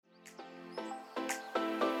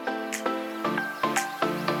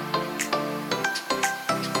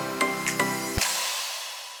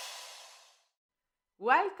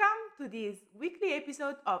this weekly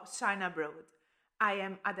episode of Shine Abroad. I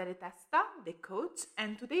am Adele Testa, the coach,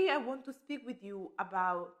 and today I want to speak with you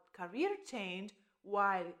about career change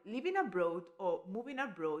while living abroad or moving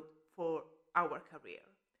abroad for our career.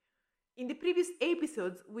 In the previous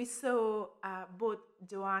episodes, we saw both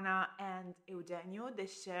Joanna and Eugenio. They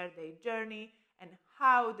shared their journey and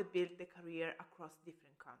how they built their career across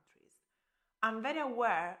different countries. I'm very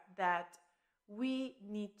aware that we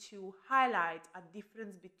need to highlight a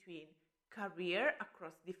difference between career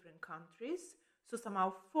across different countries, so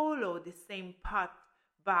somehow follow the same path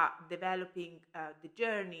but developing the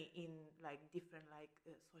journey in different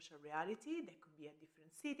social reality. There could be a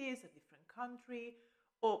different cities, a different country,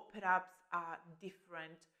 or perhaps a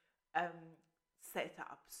different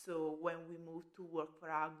setup. So when we move to work for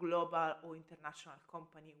a global or international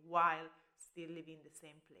company while still living in the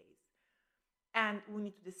same place. And we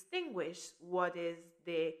need to distinguish what is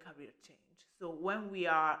the career change. So when we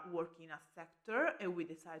are working in a sector and we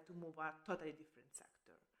decide to move a totally different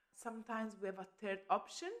sector. Sometimes we have a third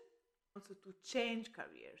option, also to change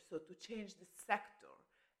career, so to change the sector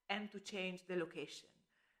and to change the location.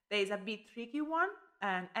 There is a bit tricky one,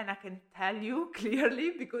 and I can tell you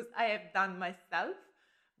clearly because I have done myself,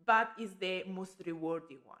 but it's the most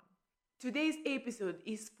rewarding one. Today's episode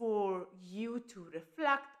is for you to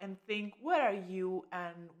reflect and think where are you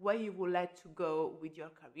and where you would like to go with your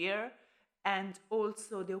career, and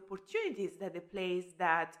also the opportunities that the place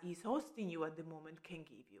that is hosting you at the moment can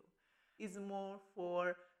give you. It's more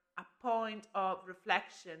for a point of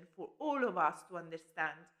reflection for all of us to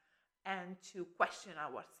understand and to question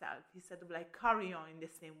ourselves instead of carry on in the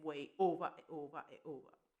same way over and over and over.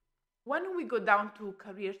 When we go down to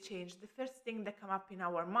career change, the first thing that comes up in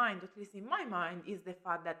our mind, at least in my mind, is the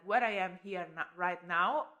fact that where I am here right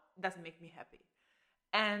now doesn't make me happy.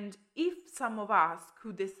 And if some of us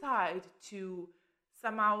could decide to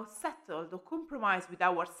somehow settle or compromise with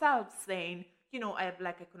ourselves, saying, I have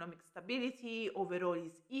economic stability, overall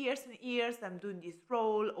is years and years, I'm doing this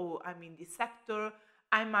role or I'm in this sector,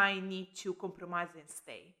 I might need to compromise and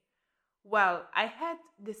stay. Well, I had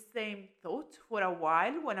the same thought for a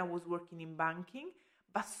while when I was working in banking,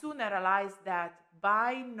 but soon I realized that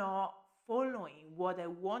by not following what I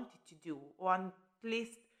wanted to do, or at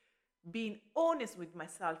least being honest with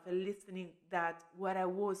myself and listening that where I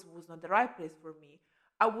was not the right place for me,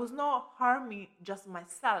 I was not harming just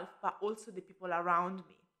myself, but also the people around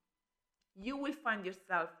me. You will find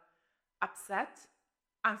yourself upset,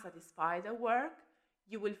 unsatisfied at work,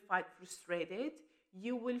 you will find frustrated,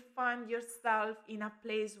 you will find yourself in a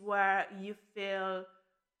place where you feel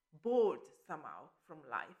bored somehow from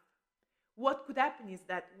life. What could happen is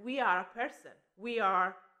that we are a person. We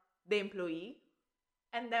are the employee,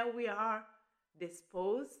 and then we are the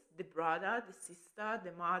spouse, the brother, the sister,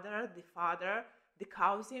 the mother, the father, the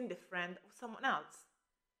cousin, the friend of someone else.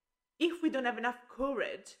 If we don't have enough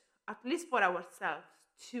courage, at least for ourselves,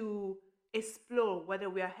 to explore whether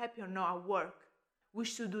we are happy or not at work, we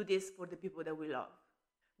should do this for the people that we love.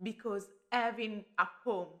 Because having at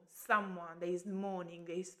home someone that is mourning,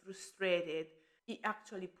 that is frustrated, it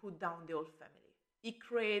actually put down the whole family. It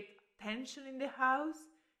creates tension in the house.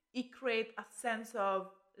 It creates a sense of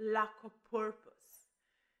lack of purpose.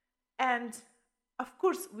 And of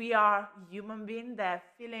course, we are human beings that have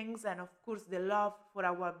feelings, and of course, the love for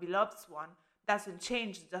our beloved one doesn't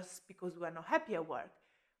change just because we are not happy at work.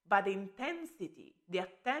 But the intensity, the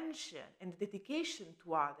attention, and the dedication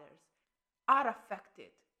to others are affected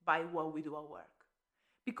by what we do at work.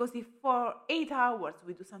 Because if for 8 hours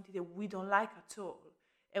we do something that we don't like at all,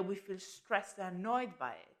 and we feel stressed and annoyed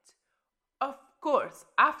by it, of course,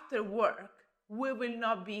 after work, we will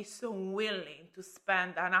not be so willing to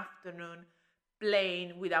spend an afternoon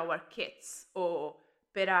playing with our kids, or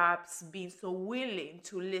perhaps being so willing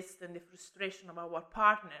to listen the frustration of our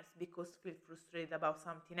partners because we feel frustrated about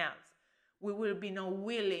something else. We will be not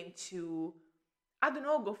willing to,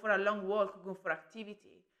 go for a long walk, go for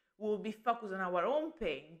activity. We will be focused on our own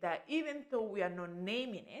pain, that even though we are not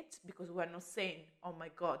naming it, because we are not saying, oh my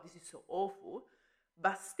God, this is so awful,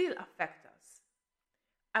 but still affect us.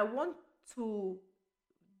 I want to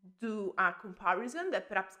do a comparison that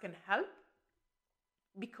perhaps can help,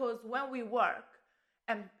 because when we work,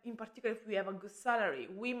 and in particular if we have a good salary,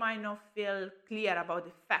 we might not feel clear about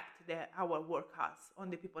the effect that our work has on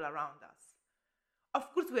the people around us.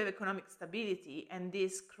 Of course, we have economic stability, and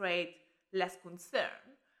this creates less concern.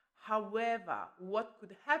 However, what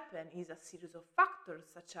could happen is a series of factors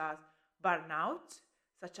such as burnout,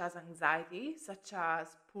 such as anxiety, such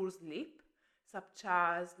as poor sleep, such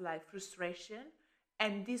as frustration,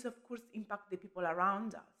 and this of course impact the people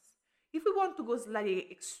around us. If we want to go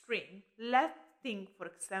slightly extreme, let's think, for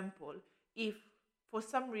example, if for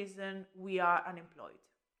some reason we are unemployed.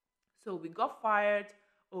 So we got fired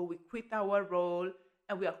or we quit our role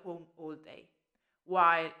and we are home all day.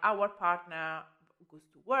 While our partner goes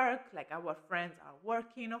to work, like our friends are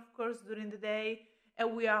working, of course, during the day,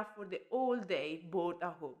 and we are for the whole day bored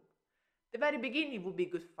at home. The very beginning would be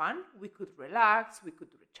good fun. We could relax, we could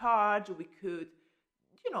recharge, we could,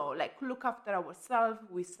 like look after ourselves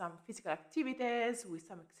with some physical activities, with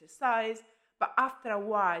some exercise. But after a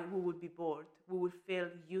while, we will be bored. We will feel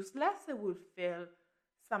useless and we will feel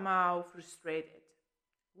somehow frustrated.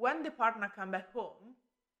 When the partner come back home,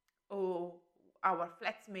 or our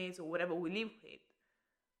flatmates or whatever we live with,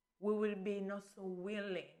 we will be not so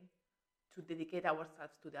willing to dedicate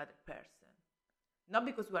ourselves to the other person. Not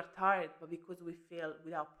because we are tired, but because we feel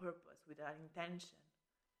without purpose, without intention.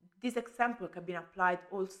 This example can be applied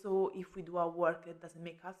also if we do our work that doesn't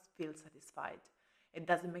make us feel satisfied. It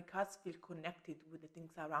doesn't make us feel connected with the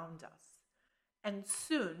things around us. And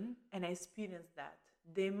soon, and I experienced that,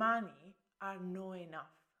 the money are not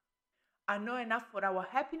enough. Are not enough for our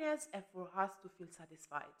happiness and for us to feel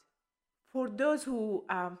satisfied. For those who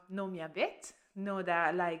know me a bit, know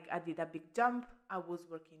that like I did a big jump. I was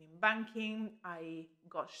working in banking. I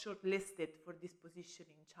got shortlisted for this position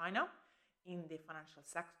in China in the financial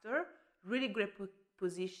sector. Really great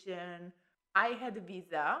position. I had a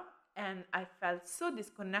visa and I felt so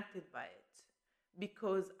disconnected by it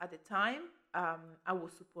because at the time I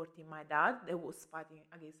was supporting my dad that was fighting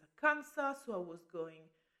against a cancer. So I was going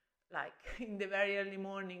like in the very early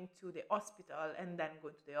morning to the hospital and then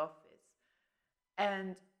going to the office.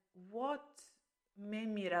 And what made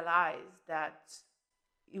me realize that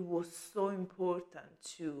it was so important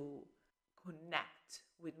to connect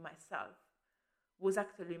with myself was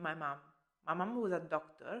actually my mom. My mom was a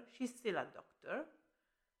doctor. She's still a doctor.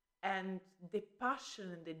 And the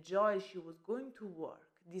passion and the joy she was going to work,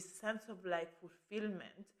 this sense of like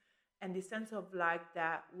fulfillment and the sense of like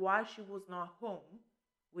that while she was not home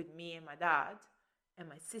with me and my dad and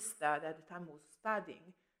my sister that at the time was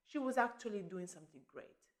studying, she was actually doing something great.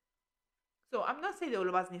 So I'm not saying that all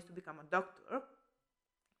of us need to become a doctor,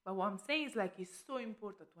 but what I'm saying is like it's so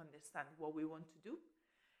important to understand what we want to do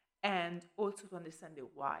and also to understand the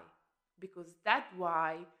why. Because that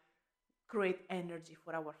why create energy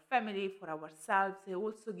for our family, for ourselves, they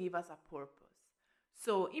also give us a purpose.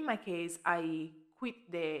 So in my case, I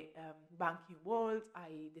quit the banking world.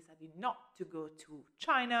 I decided not to go to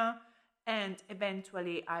China. And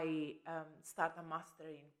eventually I start a master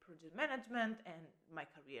in project management and my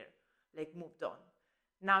career like moved on.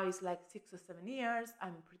 Now it's like 6 or 7 years.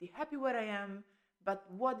 I'm pretty happy where I am. But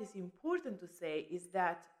what is important to say is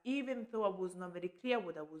that even though I was not very clear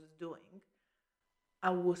what I was doing,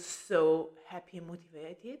 I was so happy and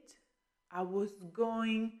motivated. I was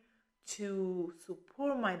going to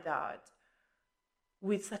support my dad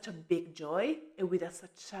with such a big joy and with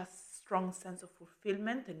such a strong sense of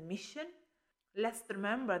fulfillment and mission. Let's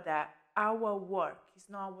remember that our work is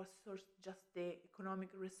not our source, just the economic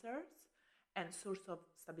reserves and source of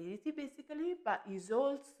stability basically, but is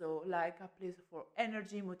also like a place for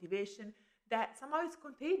energy, motivation that somehow is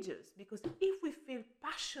contagious, because if we feel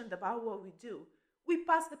passionate about what we do, we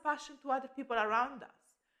pass the passion to other people around us.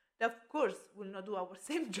 They of course will not do our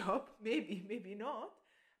same job, maybe not,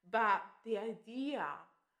 but the idea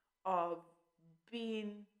of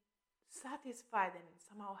being satisfied and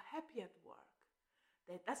somehow happy at work,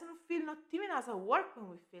 that doesn't feel not even as a work when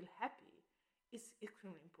we feel happy, is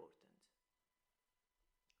extremely important.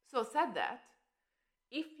 So said that,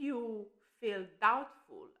 if you feel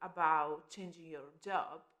doubtful about changing your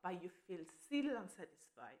job, but you feel still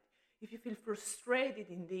unsatisfied, if you feel frustrated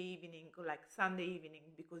in the evening or like Sunday evening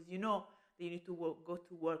because you know that you need to go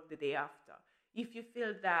to work the day after, if you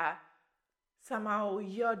feel that somehow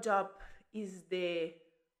your job is the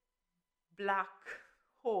black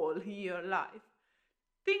hole in your life,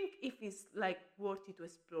 think if it's like worth it to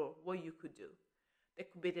explore what you could do.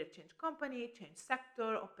 That could be either change company, change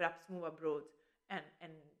sector, or perhaps move abroad and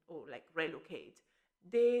or like relocate.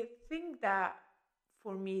 The thing that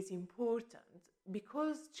for me is important,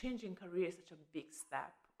 because changing career is such a big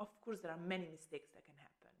step, of course there are many mistakes that can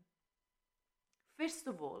happen. First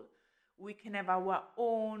of all, we can have our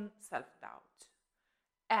own self-doubt.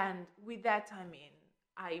 And with that,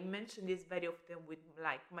 I mention this very often with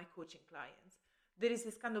like my coaching clients. There is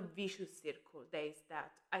this kind of vicious circle. There is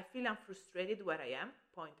that I feel I'm frustrated where I am,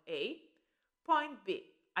 point A. Point B,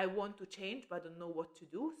 I want to change, but I don't know what to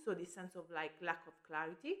do. So this sense of like lack of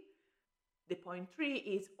clarity. The point 3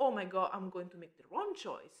 is, oh my God, I'm going to make the wrong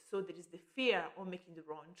choice. So there is the fear of making the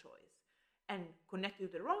wrong choice. And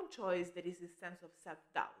connected to the wrong choice, there is this sense of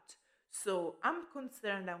self-doubt. So I'm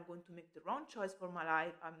concerned I'm going to make the wrong choice for my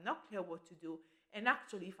life. I'm not clear what to do. And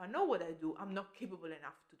actually, if I know what I do, I'm not capable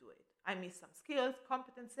enough to do it. I miss some skills,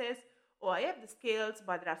 competences, or I have the skills,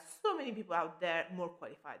 but there are so many people out there more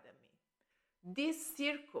qualified than me. This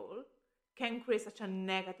circle can create such a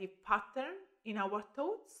negative pattern in our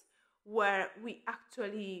thoughts where we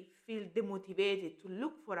actually feel demotivated to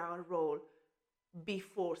look for our role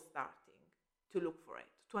before starting to look for it,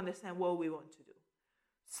 to understand what we want to do.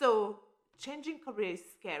 So, changing career is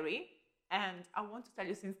scary, and I want to tell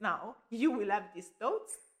you since now, you will have these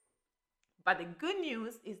thoughts. But the good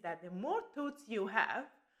news is that the more thoughts you have,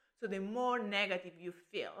 so the more negative you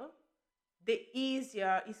feel, the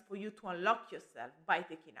easier it is for you to unlock yourself by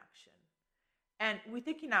taking action. And with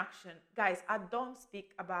taking action, guys, I don't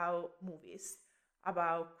speak about movies,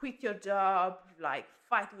 about quit your job, like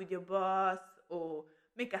fight with your boss, or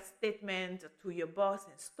make a statement to your boss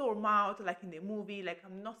and storm out like in the movie. Like,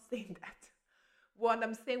 I'm not saying that. What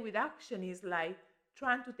I'm saying with action is like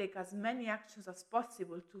trying to take as many actions as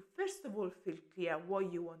possible to, first of all, feel clear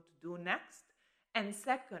what you want to do next. And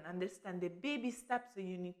second, understand the baby steps that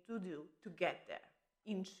you need to do to get there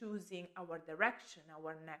in choosing our direction,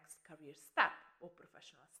 our next career step or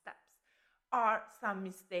professional steps. Are some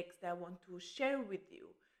mistakes that I want to share with you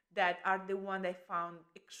that are the one I found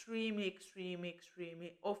extremely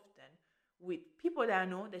often with people that I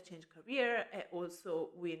know that change career, and also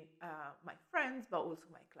with my friends, but also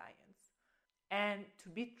my clients. And to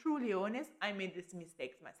be truly honest, I made these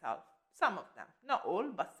mistakes myself. Some of them, not all,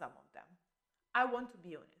 but some of them. I want to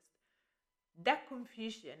be honest. That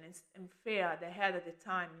confusion and fear that I had at the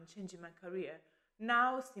time in changing my career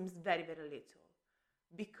now seems very little,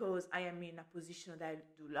 because I am in a position that I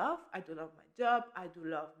do love. I do love my job. I do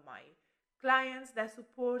love my clients that I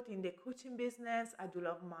support in the coaching business. I do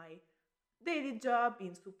love my daily job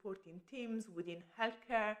in supporting teams within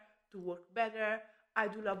healthcare to work better. I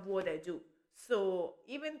do love what I do. So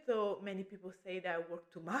even though many people say that I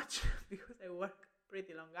work too much because I work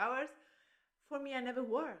pretty long hours, for me, I never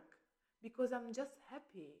work because I'm just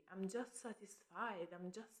happy. I'm just satisfied.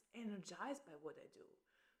 I'm just energized by what I do.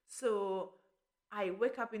 So I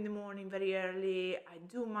wake up in the morning very early. I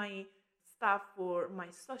do my stuff for my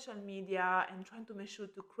social media and trying to make sure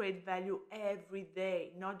to create value every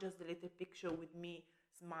day, not just the little picture with me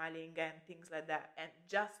smiling and things like that. And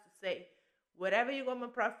just to say, wherever you go on my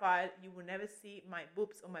profile, you will never see my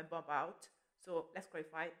boobs or my bum out. So let's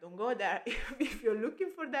clarify, don't go there if you're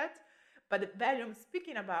looking for that. But the value I'm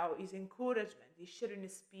speaking about is encouragement, is sharing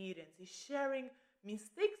experience, is sharing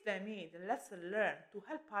mistakes that I made and lessons learned to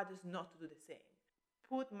help others not to do the same.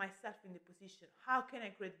 Put myself in the position, how can I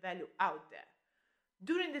create value out there?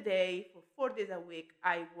 During the day, for 4 days a week,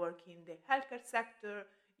 I work in the healthcare sector,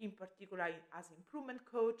 in particular as improvement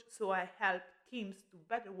coach. So I help teams to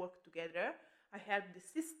better work together. I help the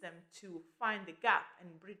system to find the gap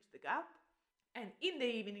and bridge the gap. And in the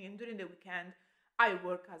evening and during the weekend, I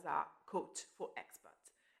work as a coach for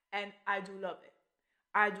experts. And I do love it.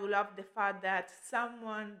 I do love the fact that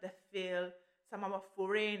someone that feels somehow a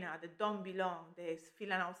foreigner, that don't belong, they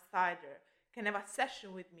feel an outsider, can have a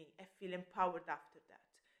session with me and feel empowered after that,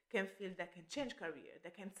 can feel they can change career,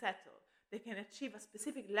 they can settle, they can achieve a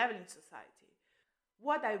specific level in society.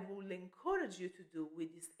 What I will encourage you to do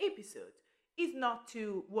with this episode is not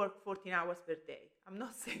to work 14 hours per day. I'm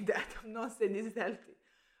not saying that. I'm not saying this is healthy.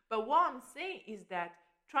 But what I'm saying is that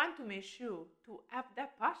trying to make sure to have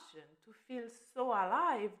that passion, to feel so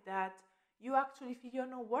alive that you actually feel you're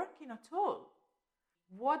not working at all.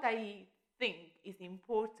 What I think is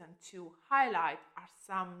important to highlight are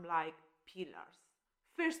some like pillars.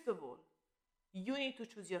 First of all, you need to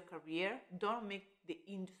choose your career. Don't make the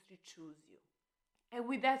industry choose you. And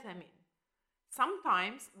with that, I mean,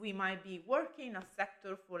 sometimes we might be working in a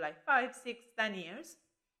sector for like 5, 6, 10 years.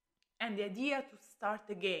 And the idea to start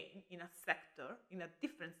again in a sector, in a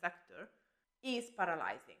different sector, is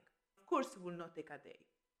paralyzing. Of course, it will not take a day.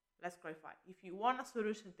 Let's clarify. If you want a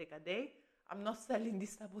solution, take a day. I'm not selling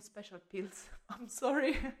this type of special pills. I'm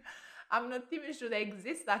sorry. I'm not even sure they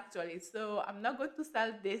exist actually. So I'm not going to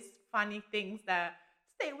sell these funny things that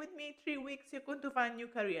stay with me 3 weeks, you're going to find a new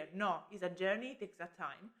career. No, it's a journey, it takes a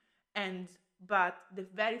time. But the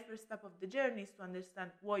very first step of the journey is to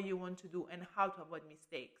understand what you want to do and how to avoid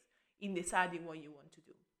mistakes in deciding what you want to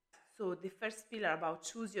do. So the first pillar about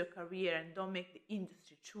choose your career and don't make the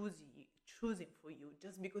industry choosing for you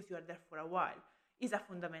just because you are there for a while is a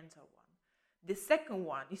fundamental one. The second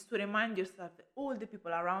one is to remind yourself that all the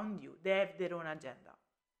people around you, they have their own agenda.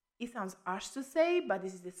 It sounds harsh to say, but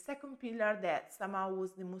this is the second pillar that somehow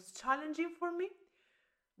was the most challenging for me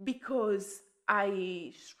because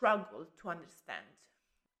I struggled to understand.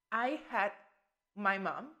 I had my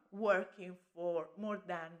mom working for more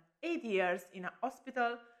than 8 years in a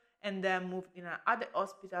hospital and then moved in another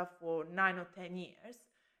hospital for 9 or 10 years.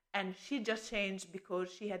 And she just changed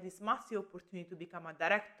because she had this massive opportunity to become a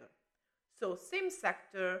director. So same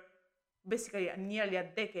sector, basically nearly a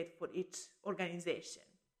decade for each organization.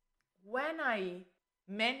 When I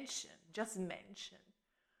just mentioned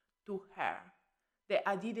to her that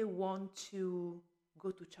I didn't want to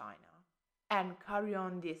go to China and carry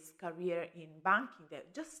on this career in banking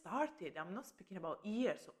that just started. I'm not speaking about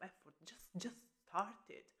years of effort, just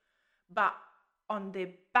started. But on the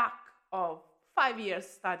back of 5 years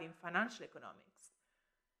studying financial economics,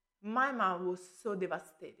 my mom was so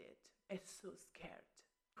devastated and so scared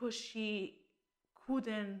because she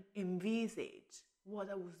couldn't envisage what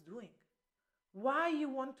I was doing. Why you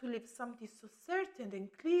want to leave something so certain and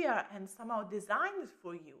clear and somehow designed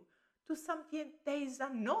for you to something that is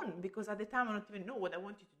unknown? Because at the time I don't even know what I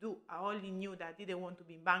wanted to do. I only knew that I didn't want to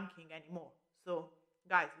be in banking anymore. So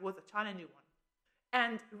guys, it was a challenging one.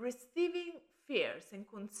 And receiving fears and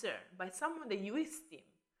concern by someone that you esteem,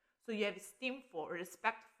 so you have esteem for,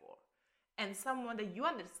 respect for, and someone that you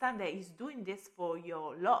understand that is doing this for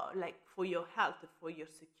your like for your health, for your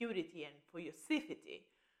security and for your safety,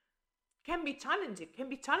 can be challenging. Can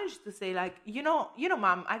be challenging to say like,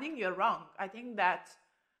 mom, I think you're wrong. I think that,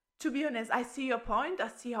 to be honest, I see your point. I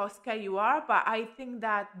see how scared you are, but I think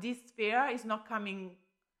that this fear is not coming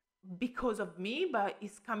because of me, but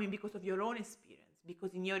it's coming because of your own experience.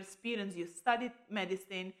 Because in your experience, you studied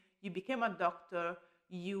medicine, you became a doctor,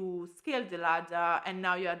 you scaled the ladder, and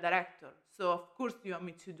now you're a director. So of course you want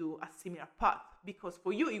me to do a similar path because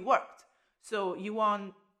for you it worked. So you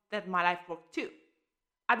want that my life worked too.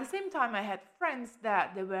 At the same time, I had friends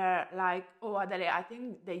that they were like, oh, Adele, I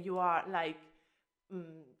think that you are like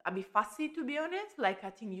a bit fussy, to be honest. Like,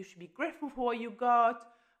 I think you should be grateful for what you got.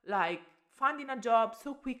 Like, finding a job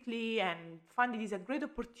so quickly and finding this a great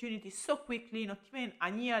opportunity so quickly, not even a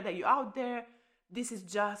year that you're out there. This is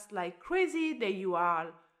just like crazy that you are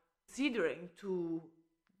considering to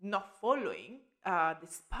not following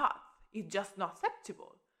this path. It's just not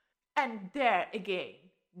acceptable. And there again,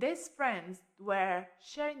 these friends were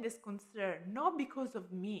sharing this concern not because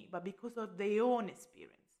of me, but because of their own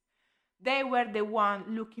experience. They were the one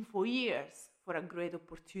looking for years for a great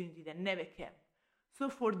opportunity that never came. So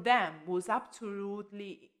for them, it was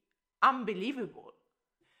absolutely unbelievable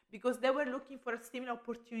because they were looking for a similar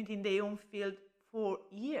opportunity in their own field for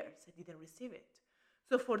years and didn't receive it.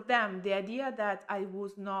 So for them, the idea that I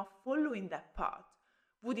was not following that path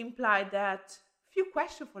would imply that few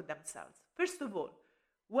questions for themselves. First of all,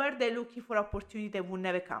 were they looking for opportunity that would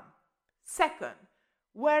never come? Second,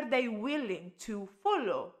 were they willing to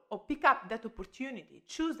follow or pick up that opportunity,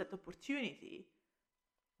 choose that opportunity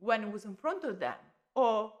when it was in front of them?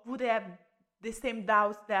 Or would they have the same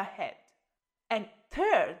doubts they had? And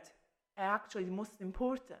third, and actually most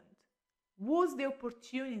important, was the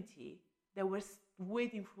opportunity that was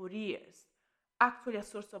waiting for years actually a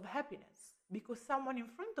source of happiness? Because someone in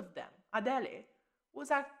front of them, Adele, was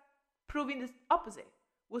proving the opposite,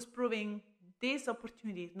 was proving this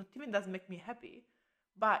opportunity not even does make me happy,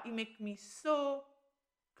 but it makes me so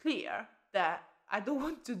clear that I don't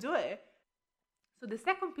want to do it. So the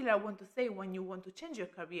second pillar I want to say when you want to change your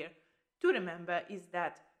career to remember is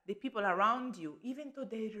that the people around you, even though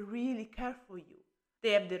they really care for you,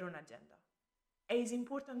 they have their own agenda. And it's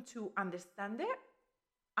important to understand it,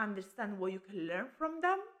 understand what you can learn from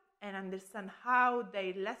them, and understand how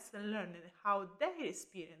their lesson learned and how their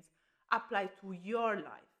experience apply to your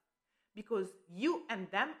life. Because you and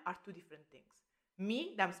them are two different things.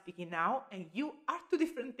 Me, that I'm speaking now, and you are two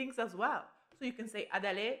different things as well. So you can say,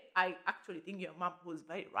 Adele, I actually think your mom was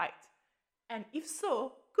very right. And if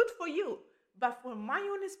so, good for you. But for my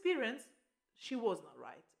own experience, she was not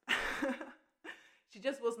right. She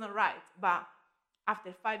just was not right. But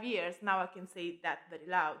after 5 years, now I can say that very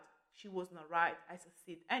loud. She was not right. I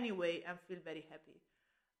succeed anyway and feel very happy.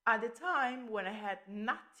 At the time when I had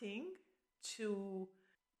nothing to,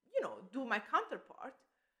 do my counterpart,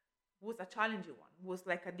 was a challenging one, was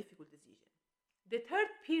like a difficult decision. The third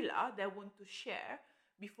pillar that I want to share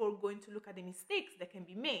before going to look at the mistakes that can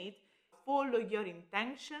be made, follow your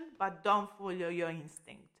intention, but don't follow your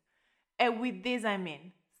instinct. And with this, I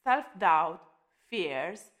mean self-doubt,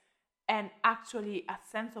 fears, and actually a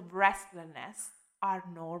sense of restlessness are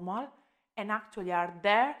normal and actually are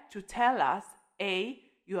there to tell us, hey,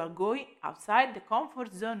 you are going outside the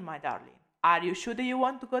comfort zone, my darling. Are you sure that you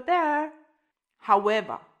want to go there?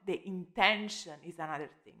 However, the intention is another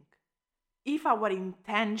thing. If our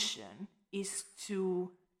intention is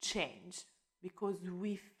to change, because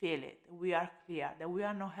we feel it. We are clear that we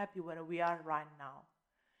are not happy where we are right now.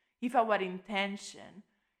 If our intention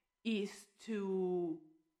is to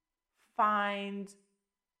find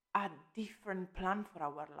a different plan for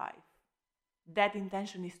our life, that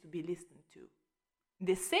intention needs to be listened to.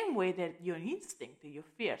 The same way that your instinct, your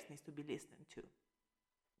fears needs to be listened to.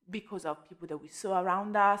 Because of people that we saw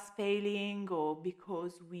around us failing, or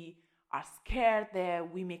because we are scared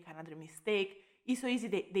that we make another mistake, it's so easy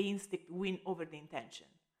that the instinct win over the intention,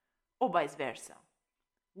 or vice versa.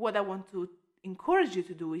 What I want to encourage you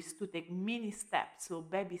to do is to take mini steps, so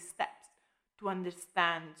baby steps, to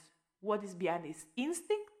understand what is behind this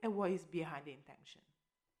instinct and what is behind the intention.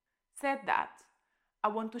 Said that, I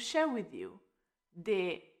want to share with you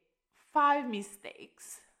the 5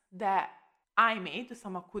 mistakes that I made, or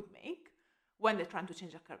someone could make, when they're trying to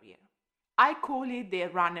change a career. I call it the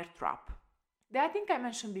runner trap. That I think I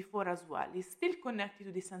mentioned before as well. It's still connected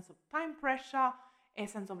to the sense of time pressure and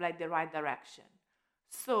sense of like the right direction.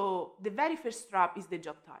 So the very first trap is the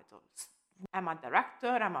job titles. I'm a director,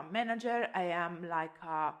 I'm a manager, I am like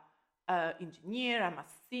a engineer, I'm a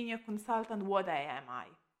senior consultant. What am I?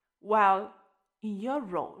 Well, in your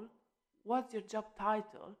role, what's your job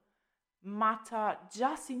title matter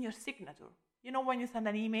just in your signature. You know, when you send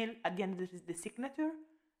an email, at the end of the signature,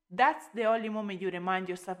 that's the only moment you remind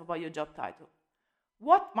yourself about your job title.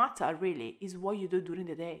 What matters really is what you do during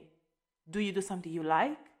the day. Do you do something you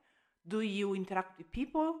like? Do you interact with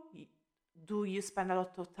people? Do you spend a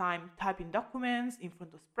lot of time typing documents in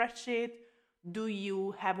front of spreadsheet? Do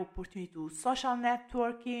you have opportunity to social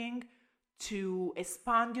networking, to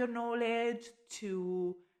expand your knowledge,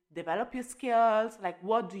 to develop your skills? Like,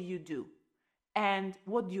 what do you do? And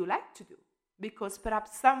what do you like to do? Because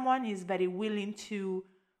perhaps someone is very willing to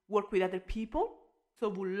work with other people, so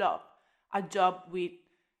will love a job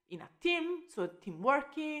in a team, so team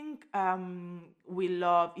working, we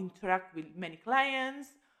love interact with many clients,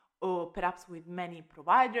 or perhaps with many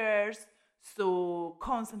providers, so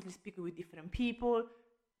constantly speaking with different people.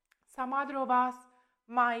 Some other of us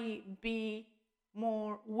might be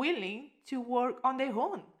more willing to work on their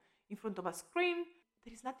own in front of a screen.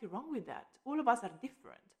 There is nothing wrong with that. All of us are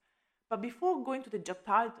different. But before going to the job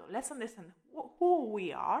title, let's understand who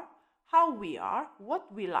we are, how we are,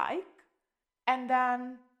 what we like, and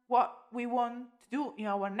then what we want to do in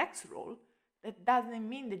our next role. That doesn't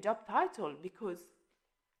mean the job title, because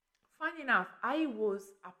funny enough, I was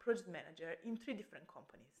a project manager in 3 different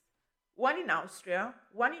companies. One in Austria,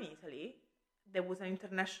 one in Italy, there was an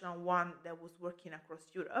international one that was working across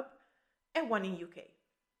Europe, and one in UK,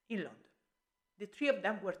 in London. The 3 of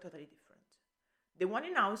them were totally different. The one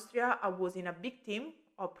in Austria, I was in a big team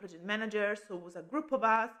of project managers, so it was a group of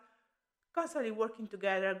us, constantly working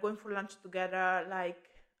together, going for lunch together, like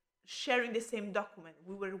sharing the same document.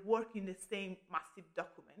 We were working the same massive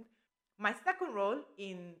document. My second role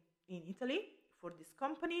in Italy for this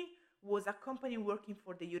company was a company working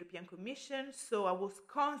for the European Commission, so I was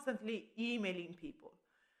constantly emailing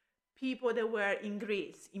people that were in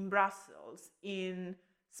Greece, in Brussels, in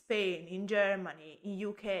Spain, in Germany, in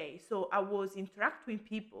UK. So I was interacting with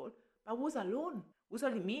people, but I was alone. It was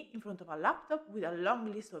only me in front of a laptop with a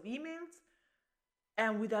long list of emails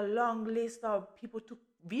and with a long list of people to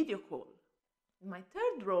video call. My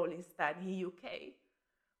third role instead in UK,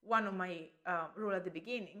 one of my role at the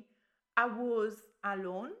beginning, I was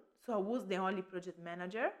alone. So I was the only project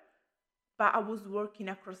manager, but I was working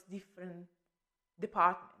across different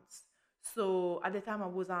departments. So at the time I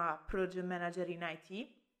was a project manager in IT.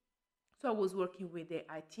 So I was working with the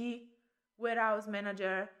IT warehouse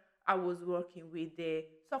manager, I was working with the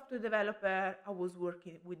software developer, I was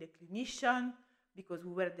working with the clinician because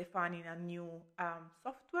we were defining a new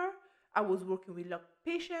software. I was working with local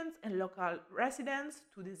patients and local residents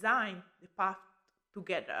to design the path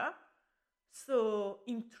together. So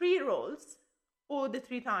in 3 roles, all the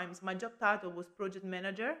 3 times, my job title was project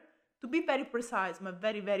manager. To be very precise, my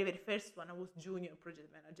very, very, very first one, I was junior project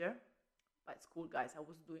manager. By school, guys, I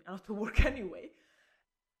was doing a lot of work anyway.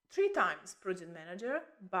 3 times project manager,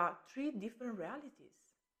 but 3 different realities.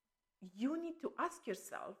 You need to ask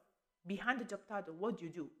yourself, behind the job title, what do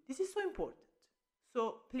you do? This is so important.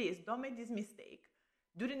 So please don't make this mistake.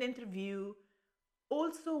 During the interview,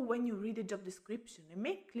 also when you read the job description, and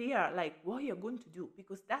make clear like what you're going to do,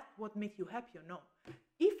 because that's what makes you happy or not.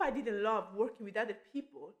 If I didn't love working with other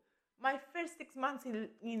people, my first 6 months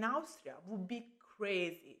in Austria would be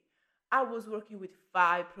crazy. I was working with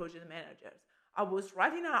 5 project managers. I was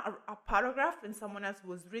writing a paragraph and someone else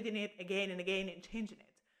was reading it again and again and changing it.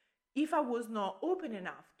 If I was not open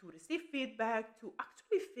enough to receive feedback, to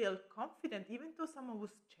actually feel confident, even though someone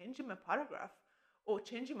was changing my paragraph or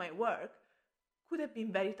changing my work, could have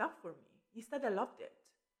been very tough for me. Instead, I loved it.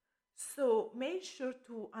 So make sure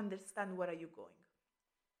to understand where are you going.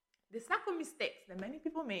 The second mistake that many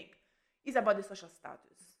people make is about the social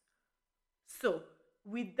status. So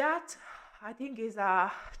with that, I think is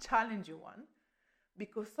a challenging one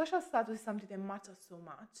because social status is something that matters so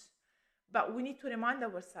much, but we need to remind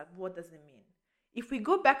ourselves what does it mean. If we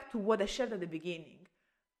go back to what I shared at the beginning,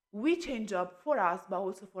 we change job for us, but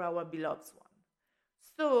also for our beloved one.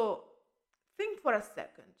 So think for a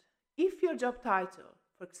second. If your job title,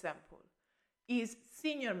 for example, is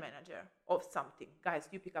senior manager of something, guys,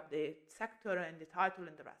 you pick up the sector and the title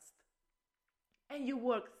and the rest, and you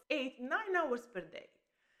work 8-9 hours per day,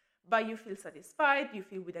 but you feel satisfied, you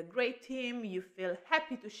feel with a great team, you feel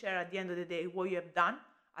happy to share at the end of the day what you have done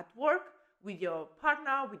at work with your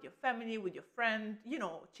partner, with your family, with your friend,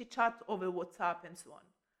 chit chat over WhatsApp and so on.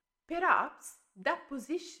 Perhaps that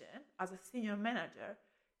position as a senior manager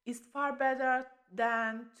is far better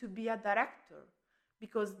than to be a director,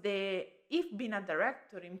 because if being a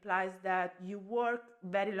director implies that you work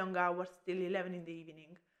very long hours till 11 in the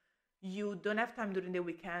evening, you don't have time during the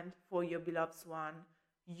weekend for your beloved one,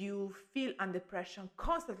 you feel under pressure,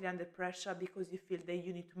 constantly under pressure, because you feel that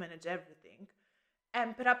you need to manage everything,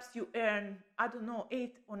 and perhaps you earn,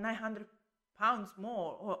 800 or 900 pounds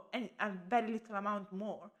more, or a very little amount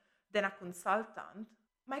more than a consultant.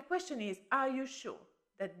 My question is, are you sure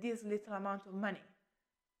that this little amount of money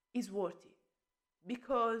is worth it?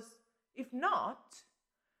 Because if not,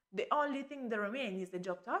 the only thing that remains is the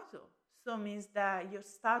job title. So it means that your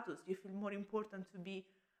status, you feel more important to be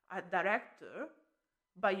a director,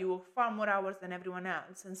 but you work far more hours than everyone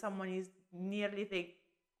else, and someone is nearly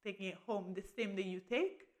taking home the same that you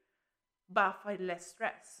take, but for less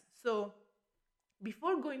stress. So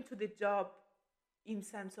before going to the job in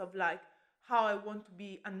sense of how I want to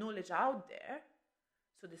be acknowledged out there,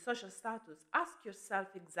 so the social status, ask yourself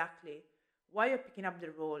exactly why you're picking up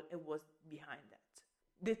the role and what's behind that.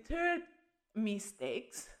 The third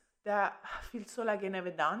mistakes that I feel so like I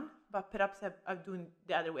never done, but perhaps I'm doing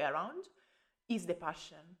the other way around, is the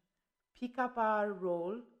passion. Pick up a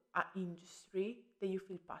role, an industry that you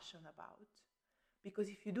feel passionate about. Because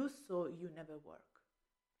if you do so, you never work.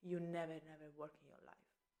 You never work in your life.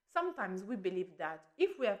 Sometimes we believe that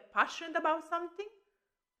if we are passionate about something,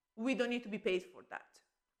 we don't need to be paid for that.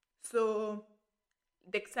 So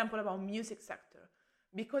the example about music sector,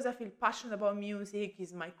 because I feel passionate about music,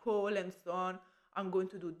 is my call and so on, I'm going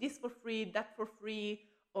to do this for free, that for free,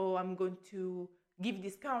 or I'm going to give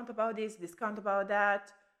discount about this, discount about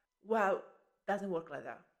that. Well, doesn't work like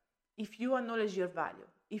that. If you acknowledge your value,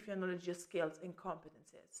 if you acknowledge your skills and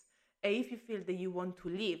competences, and if you feel that you want to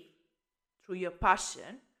live through your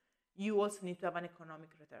passion, you also need to have an economic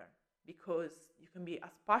return, because you can be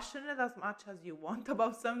as passionate as much as you want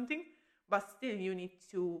about something, but still you need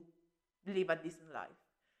to live a decent life.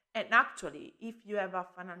 And actually, if you have a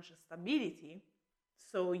financial stability,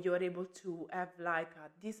 so you're able to have a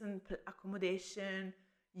decent accommodation,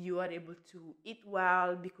 you are able to eat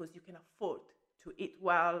well because you can afford to eat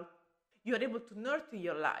well, you're able to nurture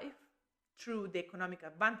your life through the economic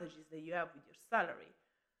advantages that you have with your salary,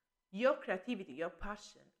 your creativity, your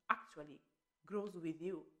passion actually grows with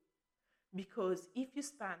you. Because if you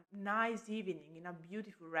spend a nice evening in a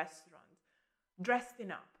beautiful restaurant,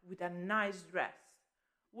 dressing up with a nice dress,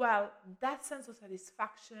 well, that sense of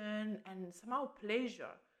satisfaction and somehow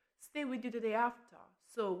pleasure stay with you the day after.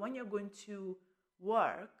 So when you're going to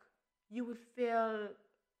work, you will feel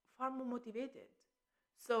far more motivated.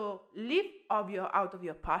 So live out of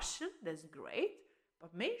your passion, that's great,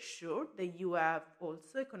 but make sure that you have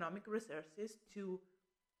also economic resources to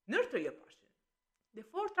nurture your passion. The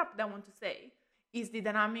fourth trap that I want to say is the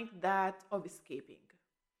dynamic of escaping.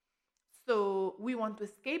 So we want to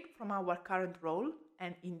escape from our current role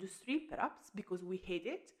and industry, perhaps because we hate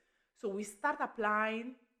it. So we start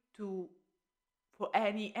applying for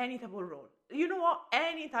any type of role. You know what?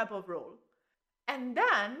 Any type of role. And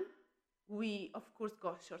then we, of course,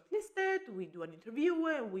 got shortlisted, we do an interview,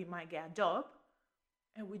 we might get a job,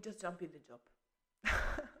 and we just jump in the job.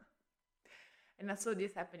 And I saw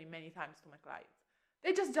this happening many times to my clients.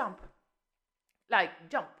 They just jump.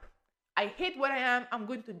 Jump. I hate where I am, I'm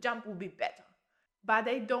going to jump will be better. But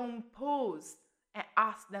they don't pause and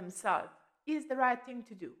ask themselves, is the right thing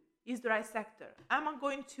to do? Is the right sector? Am I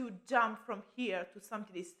going to jump from here to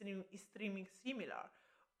something extremely similar?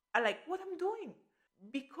 I like what I'm doing.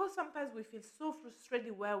 Because sometimes we feel so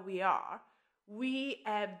frustrated where we are, we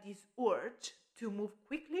have this urge to move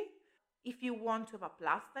quickly. If you want to have a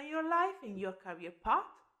plus in your life, in your career path,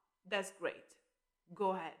 that's great.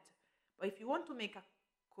 Go ahead. But if you want to make a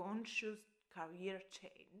conscious career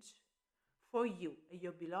change for you and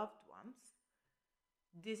your beloved ones,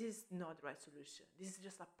 this is not the right solution. This is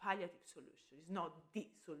just a palliative solution. It's not the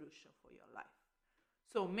solution for your life.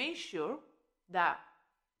 So make sure that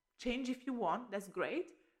change if you want, that's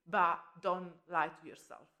great, but don't lie to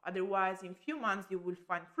yourself. Otherwise, in a few months, you will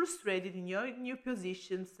find frustrated in your new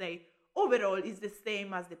position, say, overall, it's the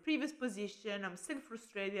same as the previous position, I'm still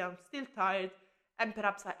frustrated, I'm still tired, and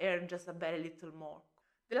perhaps I earn just a very little more.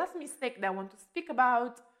 The last mistake that I want to speak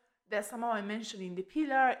about, that somehow I mentioned in the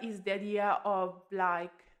pillar, is the idea of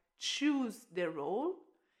choose the role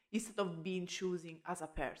instead of being choosing as a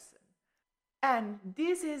person. And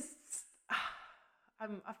this is,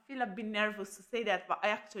 I feel a bit nervous to say that, but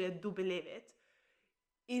I do believe it,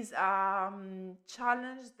 is a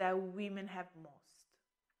challenge that women have most.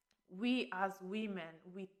 We as women,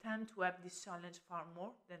 we tend to have this challenge far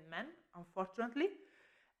more than men, unfortunately.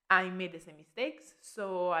 I made the same mistakes,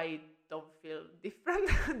 so I don't feel different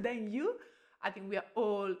than you. I think we are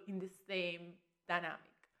all in the same dynamic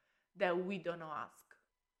that we don't ask.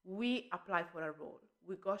 We apply for a role,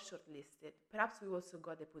 we got shortlisted, perhaps we also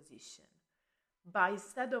got a position. But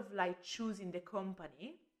instead of choosing the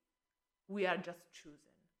company, we are just choosing.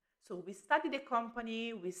 So we study the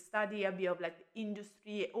company, we study a bit of the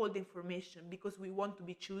industry, all the information, because we want to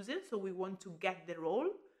be chosen, so we want to get the role,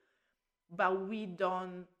 but we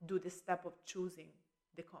don't do the step of choosing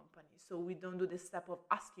the company. So we don't do the step of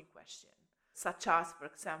asking questions, such as, for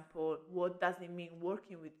example, what does it mean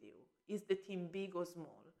working with you? Is the team big or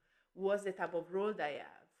small? What's the type of role that I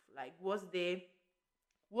have? What's the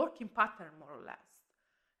working pattern, more or less?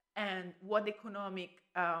 And what economic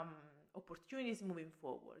opportunities moving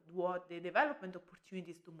forward, what the development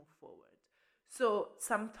opportunities to move forward. So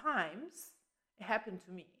sometimes, it happened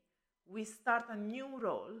to me, we start a new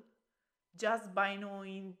role just by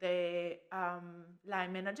knowing the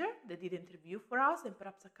line manager that did interview for us and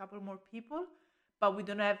perhaps a couple more people, but we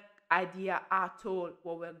don't have idea at all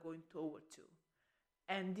what we're going toward to.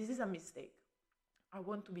 And this is a mistake. I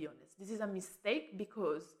want to be honest. This is a mistake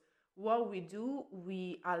because what we do,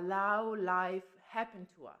 we allow life happen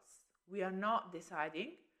to us. We are not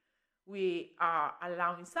deciding. We are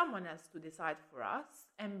allowing someone else to decide for us.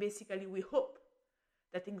 And basically, we hope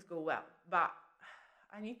that things go well. But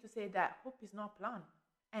I need to say that hope is not a plan.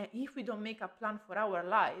 And if we don't make a plan for our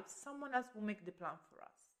lives, someone else will make the plan for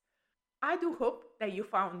us. I do hope that you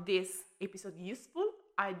found this episode useful.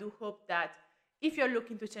 I do hope that if you're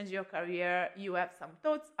looking to change your career, you have some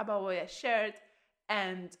thoughts about what I shared.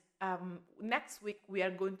 And next week, we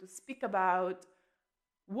are going to speak about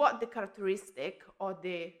what the characteristic or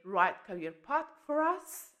the right career path for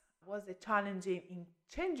us was the challenging in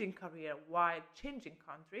changing career while changing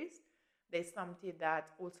countries. There's something that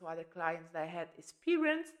also other clients that I had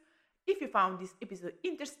experienced. If you found this episode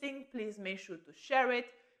interesting, please make sure to share it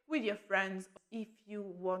with your friends. If you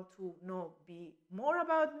want to know more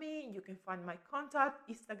about me, you can find my contact.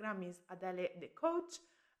 Instagram is Adele the Coach.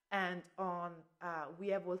 And we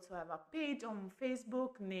have also have a page on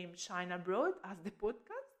Facebook named Shine Abroad as the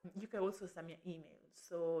podcast. You can also send me an email.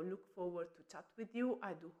 So look forward to chat with you.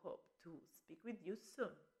 I do hope to speak with you soon.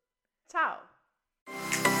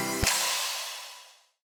 Ciao!